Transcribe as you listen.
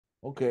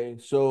Okay.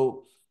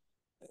 So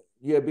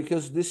yeah,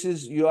 because this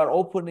is you are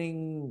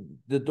opening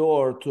the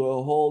door to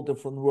a whole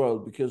different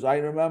world. Because I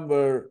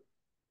remember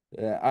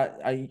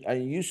I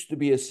used to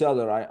be a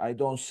seller. I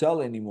don't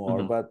sell anymore,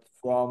 Mhm. but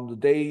from the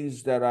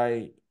days that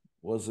I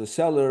was a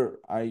seller,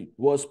 I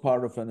was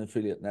part of an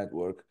affiliate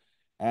network.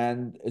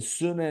 And as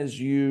soon as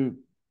you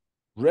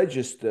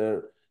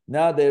register,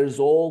 now there's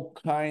all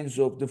kinds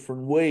of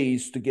different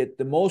ways to get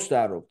the most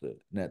out of the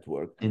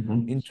network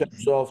Mhm. in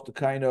terms of the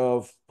kind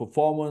of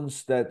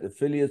performance that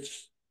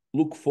affiliates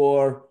look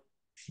for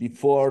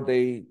before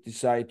they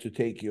decide to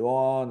take you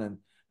on,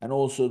 and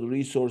also the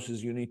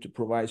resources you need to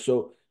provide.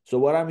 So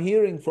what I'm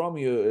hearing from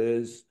you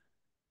is,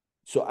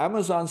 so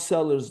Amazon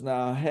sellers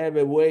now have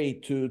a way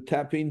to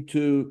tap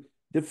into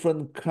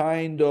different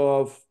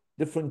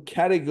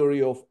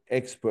category of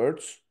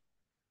experts,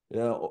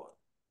 uh,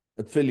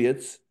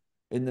 affiliates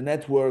in the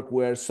network,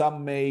 where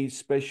some may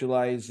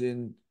specialize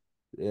in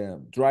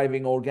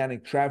driving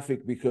organic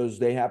traffic because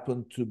they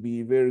happen to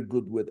be very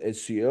good with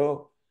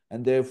SEO,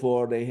 and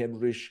therefore they have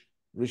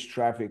rich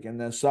traffic. And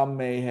then some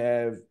may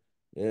have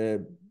uh,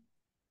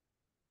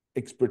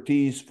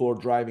 expertise for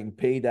driving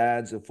paid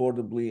ads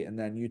affordably, and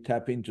then you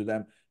tap into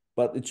them.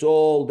 But it's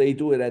all, they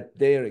do it at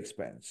their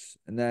expense.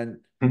 And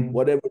then Mhm.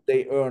 whatever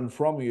they earn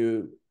from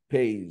you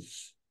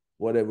pays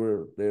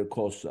whatever their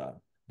costs are.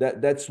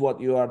 That's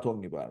what you are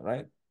talking about,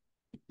 right?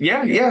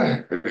 Yeah,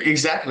 yeah,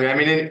 exactly. I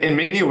mean, in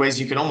many ways,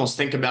 you can almost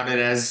think about it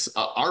as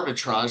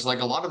arbitrage.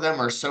 Like a lot of them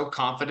are so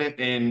confident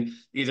in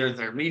either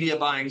their media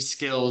buying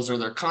skills or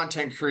their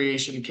content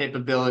creation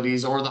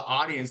capabilities or the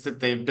audience that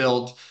they've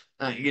built.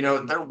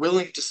 They're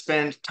willing to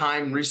spend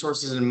time,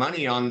 resources, and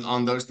money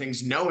on those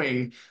things,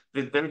 knowing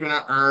that they're going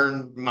to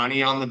earn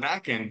money on the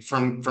back end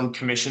from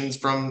commissions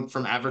from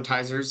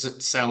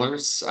advertisers,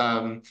 sellers.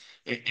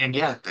 And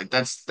yeah,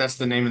 that's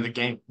the name of the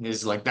game,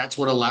 is like that's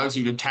what allows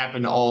you to tap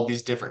into all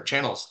these different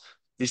channels.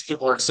 These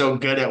people are so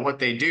good at what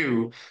they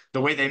do.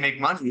 The way they make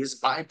money is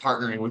by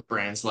partnering with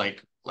brands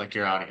like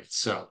your audience.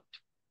 So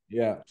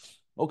Yeah.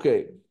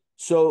 Okay.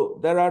 So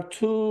there are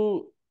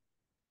two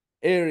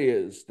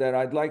areas that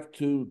I'd like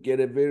to get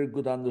a very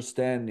good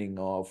understanding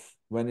of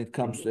when it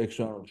comes to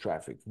external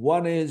traffic.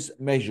 One is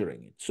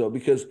measuring it. So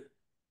because,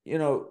 you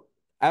know,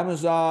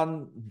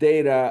 Amazon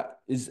data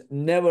is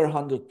never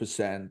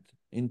 100%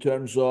 in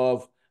terms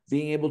of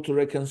being able to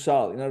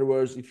reconcile. In other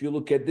words, if you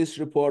look at this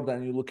report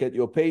and you look at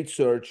your paid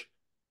search,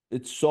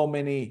 it's so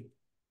many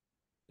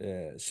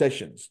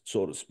sessions,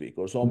 so to speak,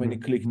 or so many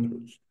Mhm, click mhm.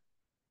 throughs.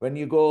 When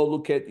you go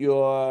look at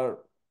your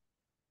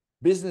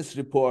business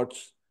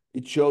reports,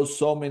 it shows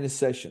so many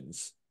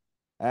sessions.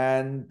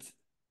 And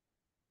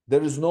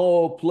there is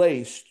no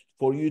place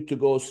for you to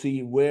go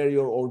see where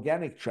your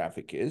organic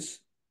traffic is,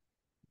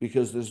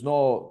 because there's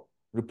no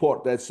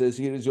report that says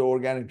here is your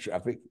organic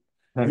traffic.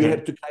 You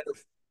have to kind of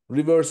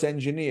reverse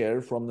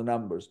engineer from the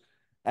numbers.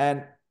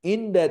 And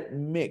in that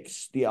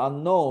mix, the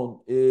unknown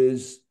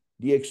is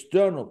the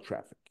external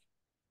traffic.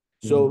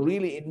 So, Mhm.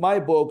 really, in my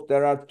book,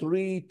 there are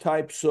three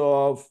types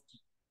of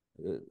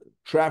uh,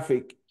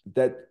 traffic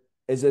that,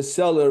 as a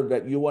seller,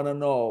 that you want to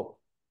know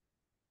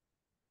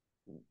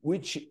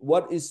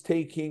what is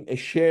taking a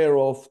share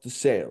of the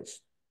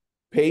sales: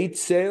 paid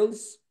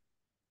sales,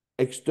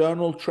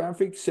 external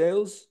traffic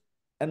sales,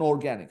 and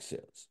organic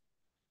sales.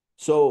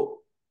 So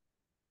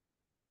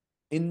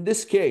in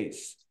this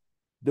case,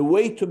 the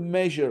way to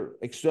measure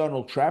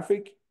external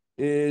traffic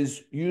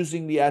is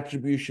using the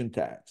attribution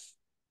tags.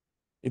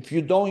 If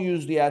you don't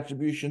use the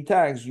attribution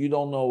tags, you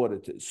don't know what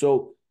it is.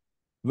 So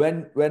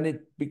when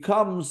it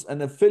becomes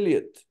an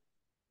affiliate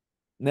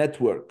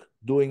network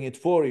doing it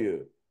for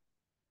you,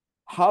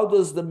 how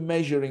does the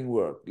measuring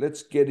work?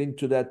 Let's get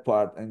into that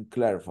part and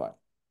clarify.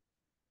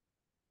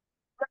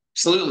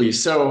 Absolutely.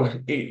 So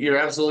you're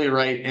absolutely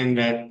right in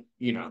that,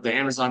 the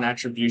Amazon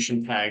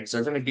attribution tags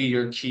are going to be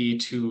your key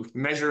to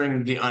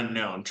measuring the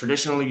unknown.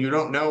 Traditionally, you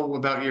don't know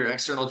about your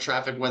external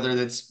traffic, whether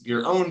that's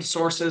your own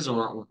sources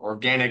or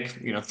organic,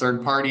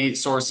 third-party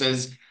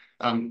sources.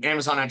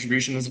 Amazon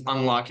attribution is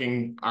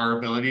unlocking our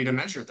ability to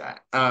measure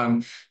that.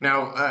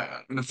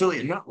 Now, an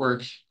affiliate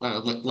network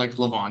like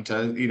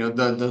Levanta,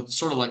 the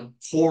sort of like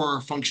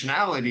core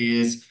functionality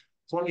is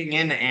plugging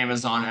into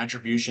Amazon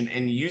attribution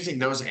and using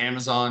those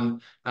Amazon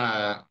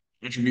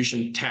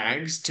attribution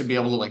tags to be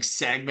able to like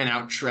segment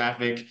out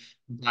traffic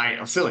by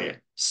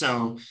affiliate.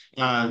 So,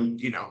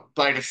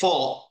 by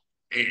default,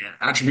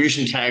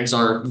 attribution tags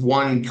are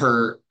one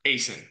per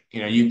ASIN.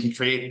 You can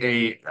create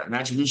an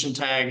attribution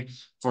tag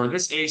for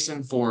this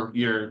ASIN for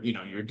your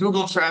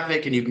Google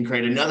traffic, and you can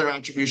create another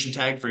attribution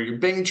tag for your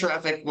Bing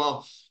traffic.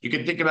 Well, you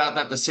can think about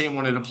that the same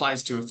when it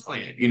applies to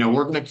affiliate.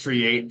 We're going to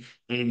create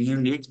a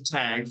unique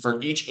tag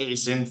for each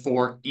ASIN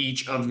for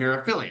each of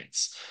your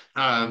affiliates.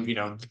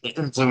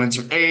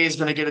 Influencer A is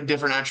going to get a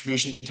different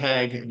attribution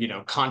tag.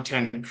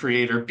 Content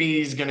creator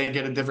B is going to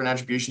get a different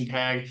attribution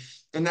tag,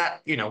 and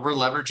that we're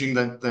leveraging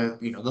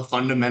the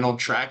fundamental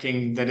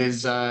tracking that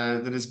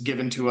is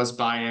given to us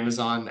by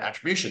Amazon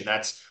attribution.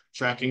 That's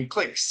tracking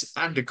clicks,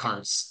 add to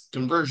carts,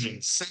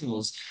 conversions,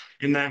 sales.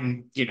 And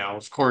then,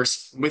 of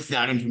course, with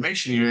that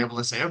information, you're able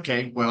to say,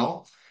 okay,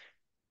 well,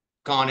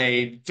 on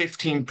a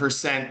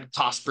 15%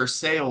 cost per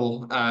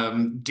sale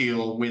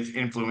deal with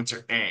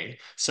influencer A.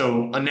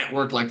 So a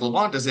network like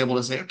Levant is able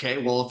to say,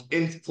 okay, well, if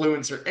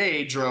influencer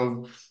A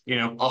drove,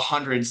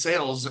 100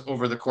 sales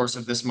over the course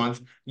of this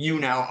month, you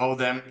now owe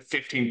them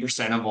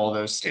 15% of all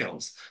those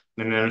sales.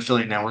 And an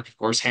affiliate network, of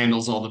course,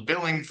 handles all the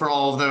billing for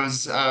all of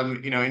those,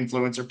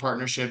 influencer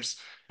partnerships.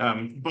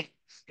 But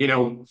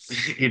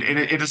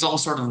it is all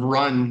sort of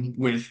run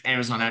with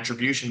Amazon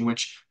attribution,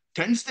 which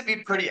tends to be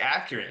pretty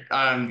accurate.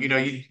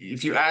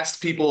 If you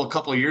asked people a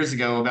couple of years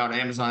ago about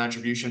Amazon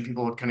attribution,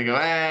 people would kind of go,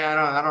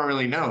 I don't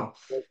really know.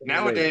 Doesn't relate.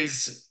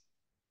 Nowadays,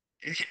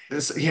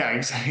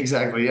 yeah,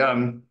 exactly.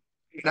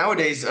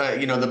 Nowadays,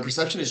 the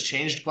perception has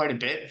changed quite a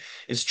bit.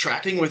 It's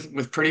tracking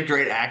with pretty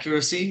great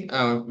accuracy.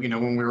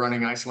 When we're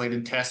running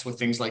isolated tests with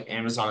things like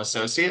Amazon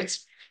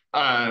Associates,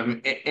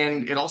 and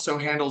it also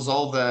handles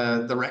all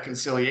the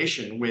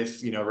reconciliation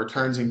with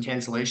returns and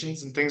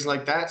cancellations and things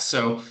like that.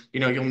 So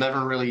you'll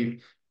never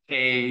really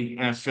pay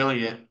an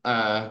affiliate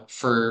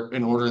for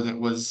an order that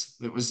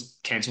was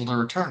canceled or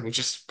returned, which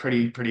is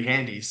pretty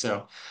handy.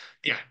 So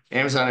yeah,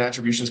 Amazon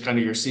attribution is kind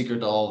of your secret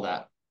to all of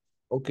that.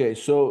 Okay,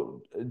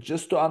 so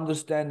just to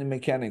understand the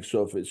mechanics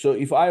of it. So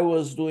if I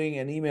was doing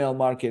an email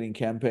marketing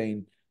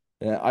campaign,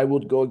 I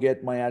would go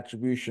get my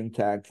attribution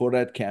tag for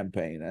that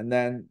campaign, and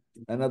then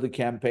another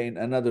campaign,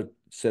 another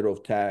set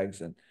of tags.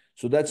 And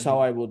so that's how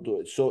I would do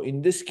it. So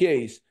in this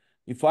case,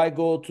 if I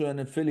go to an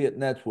affiliate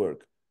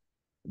network,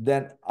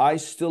 then I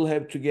still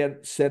have to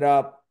get set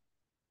up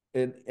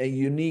a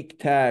unique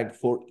tag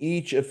for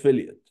each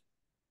affiliate.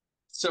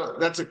 So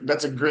that's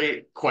a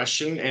great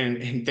question,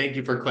 and thank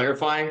you for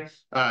clarifying.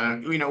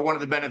 One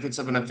of the benefits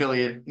of an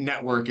affiliate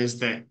network is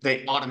that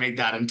they automate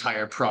that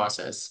entire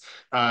process.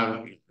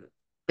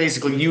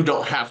 Basically, you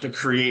don't have to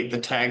create the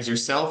tags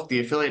yourself.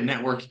 The affiliate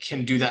network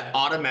can do that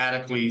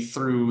automatically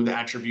through the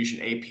attribution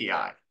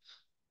API.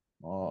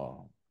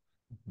 Oh,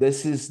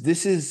 this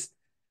is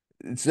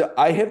so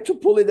I have to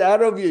pull it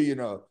out of you,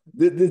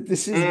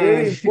 This is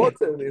very Mm.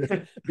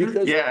 important,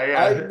 because Yeah,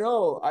 I yeah.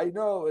 know,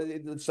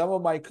 some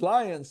of my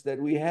clients that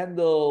we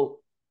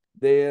handle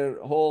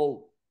their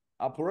whole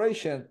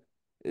operation.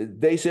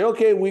 They say,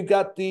 okay, we've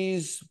got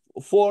these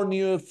four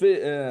new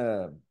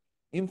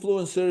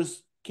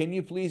influencers. Can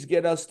you please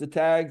get us the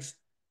tags?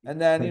 And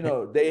then,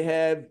 they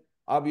have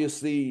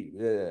obviously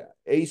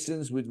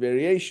ASINs with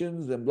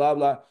variations and blah,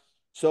 blah.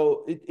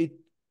 So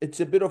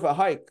it's a bit of a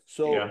hike.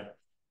 So Yeah, yeah.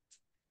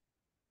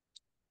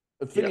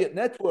 affiliate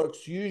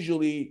networks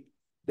usually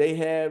they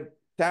have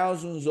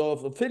thousands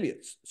of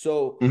affiliates.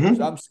 So I'm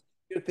Hmm.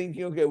 here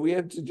thinking, okay, we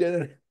have to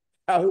generate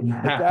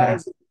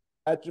 1,000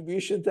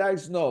 attribution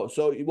tags. No.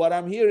 So what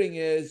I'm hearing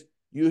is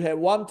you have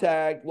one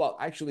tag. Well,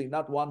 actually,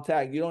 not one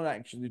tag. You don't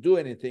actually do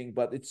anything,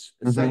 but it's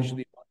Hmm.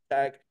 essentially one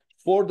tag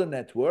for the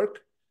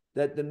network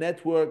that the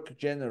network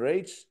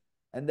generates,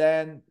 and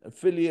then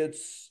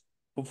affiliates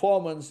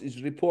performance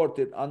is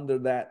reported under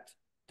that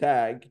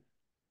tag,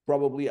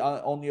 probably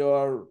on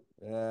your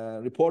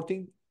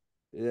reporting.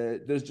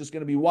 There's just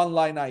going to be one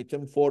line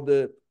item for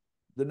the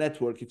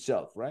network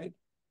itself, right?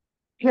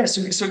 Yeah,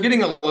 so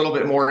getting a little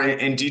bit more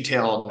in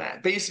detail on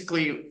that.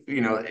 Basically,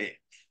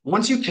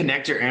 once you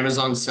connect your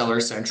Amazon Seller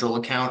Central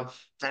account,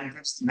 that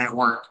gives the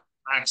network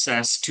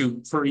access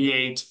to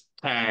create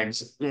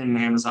tags in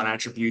Amazon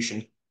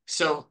attribution.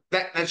 So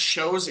that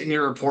shows in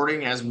your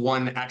reporting as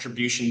one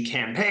attribution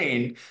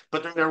campaign,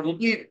 but then there will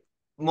be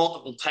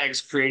multiple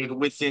tags created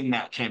within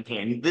that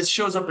campaign. This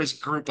shows up as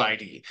group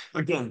ID.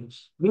 Again,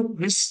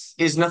 this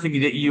is nothing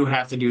that you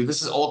have to do.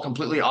 This is all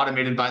completely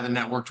automated by the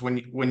network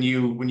when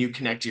you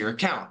connect to your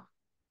account.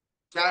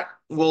 That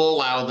will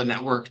allow the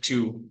network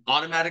to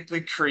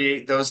automatically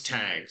create those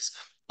tags,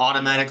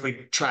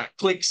 automatically track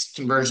clicks,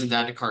 conversions,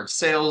 add to cart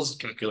sales,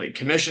 calculate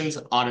commissions,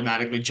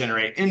 automatically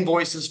generate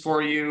invoices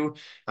for you.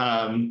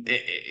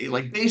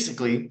 Like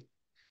basically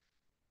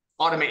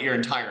automate your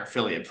entire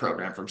affiliate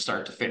program from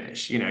start to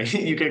finish.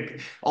 You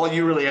could all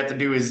you really have to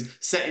do is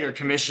set your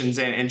commissions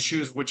and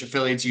choose which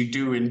affiliates you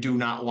do and do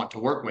not want to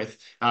work with.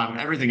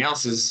 Everything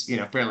else is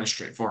fairly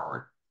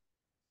straightforward.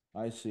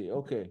 I see.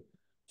 Okay.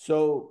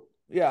 So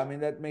yeah, I mean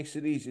that makes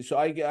it easy. So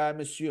I'm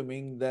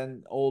assuming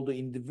then all the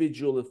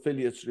individual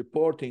affiliates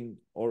reporting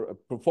or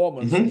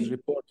performance is Hmm.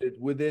 reported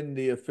within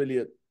the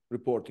affiliate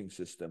reporting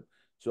system.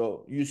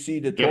 So you see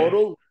the Yep.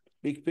 total,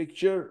 big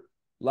picture,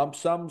 lump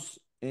sums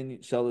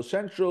in Seller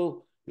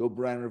Central, your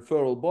brand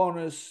referral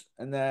bonus,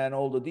 and then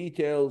all the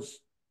details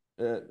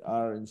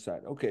are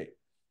inside. Okay.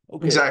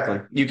 Okay. Exactly.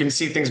 You can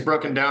see things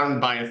broken down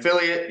by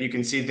affiliate. You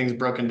can see things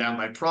broken down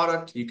by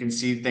product. You can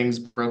see things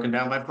broken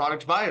down by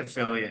product by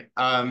affiliate.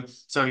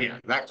 So yeah,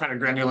 that kind of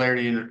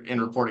granularity in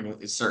reporting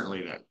is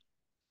certainly there.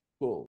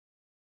 Cool.